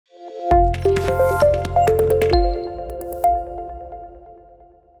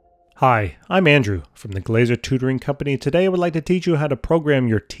Hi, I'm Andrew from the Glazer Tutoring Company. Today I would like to teach you how to program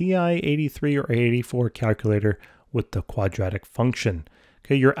your TI-83 or 84 calculator with the quadratic function.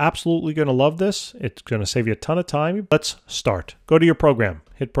 Okay, you're absolutely going to love this. It's going to save you a ton of time. Let's start. Go to your program,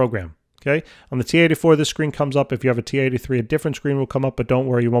 hit program. Okay, on the TI-84 this screen comes up. If you have a TI-83 a different screen will come up, but don't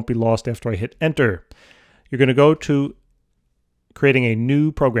worry, you won't be lost after I hit enter. You're going to go to creating a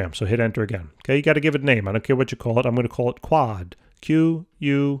new program, so hit enter again. Okay, you got to give it a name. I don't care what you call it. I'm going to call it quad.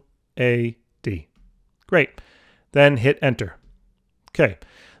 Q-U-A-D. Great. Then hit enter. Okay.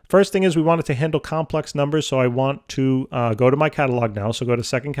 First thing is we want it to handle complex numbers, so I want to go to my catalog now. So go to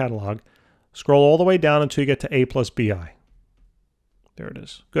second catalog. Scroll all the way down until you get to A plus BI. There it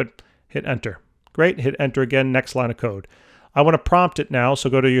is. Good. Hit enter. Great. Hit enter again. Next line of code. I want to prompt it now, so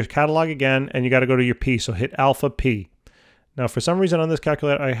go to your catalog again, and you got to go to your P. So hit alpha P. Now, for some reason on this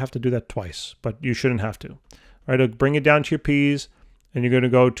calculator, I have to do that twice, but you shouldn't have to. All right, it'll bring it down to your P's, and you're going to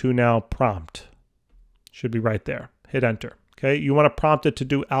go to now prompt. Should be right there. Hit enter. Okay, you want to prompt it to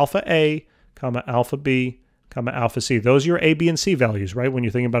do alpha A, comma alpha B, comma alpha C. Those are your A, B, and C values, right? When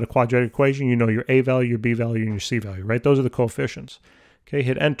you're thinking about a quadratic equation, you know your A value, your B value, and your C value, right? Those are the coefficients. Okay,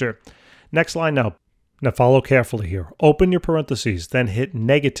 hit enter. Next line now. Now follow carefully here. Open your parentheses, then hit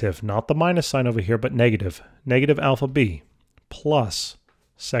negative, not the minus sign over here, but negative. Negative alpha B plus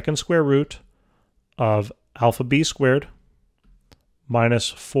second square root of alpha B squared minus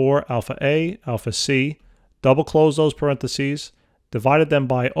 4 alpha A, alpha C, double close those parentheses, divided them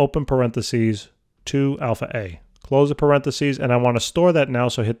by open parentheses 2 alpha A. Close the parentheses, and I want to store that now,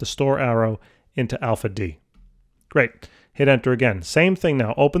 so hit the store arrow into alpha D. Great. Hit enter again. Same thing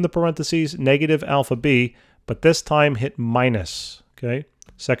now. Open the parentheses, negative alpha B, but this time hit minus. Okay.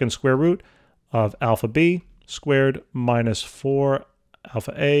 Second square root of alpha B squared minus 4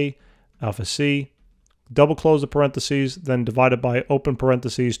 alpha A, alpha C. Double close the parentheses, then divide it by open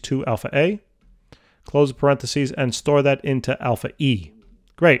parentheses 2 alpha A. Close the parentheses and store that into alpha E.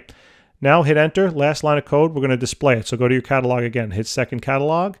 Great. Now hit enter. Last line of code. We're going to display it. So go to your catalog again. Hit second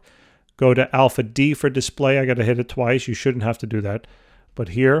catalog. Go to alpha D for display. I got to hit it twice. You shouldn't have to do that. But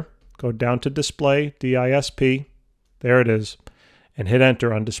here, go down to display, DISP. There it is. And hit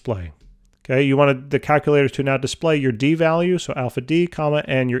enter on display. Okay, you wanted the calculator to now display your D value, so alpha D, comma,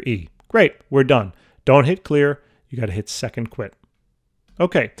 and your E. Great, we're done. Don't hit clear. You got to hit second quit.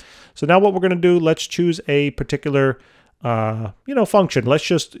 Okay, so now what we're going to do, let's choose a particular function. Let's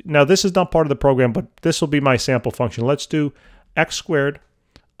just, now this is not part of the program, but this will be my sample function. Let's do x squared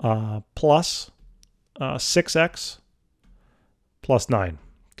plus 6x plus 9.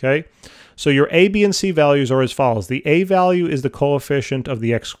 Okay, so your A, B, and C values are as follows. The A value is the coefficient of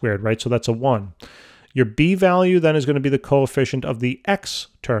the x squared, right? So that's a 1. Your B value then is going to be the coefficient of the x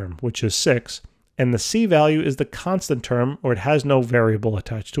term, which is 6. And the C value is the constant term, or it has no variable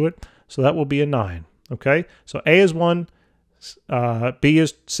attached to it. So that will be a 9. Okay, so A is 1, B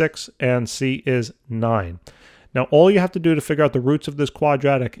is 6, and C is 9. Now, all you have to do to figure out the roots of this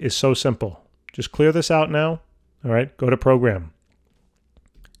quadratic is so simple. Just clear this out now. All right, go to program.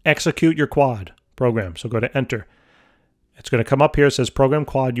 Execute your quad program. So go to enter. It's going to come up here. It says program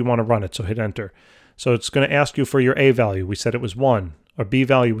quad. You want to run it. So hit enter. So it's going to ask you for your A value. We said it was 1. Our B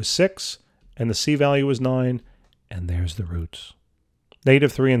value was 6. And the C value was 9. And there's the roots.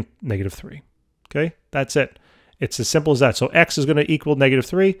 -3 and -3. Okay. That's it. It's as simple as that. So X is going to equal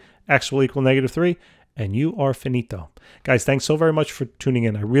 -3. X will equal -3. And you are finito. Guys, thanks so very much for tuning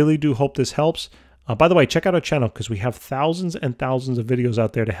in. I really do hope this helps. By the way, check out our channel because we have thousands and thousands of videos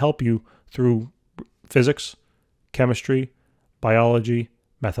out there to help you through physics, chemistry, biology,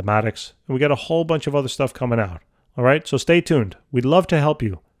 mathematics, and we got a whole bunch of other stuff coming out. All right, so stay tuned. We'd love to help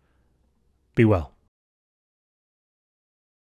you. Be well.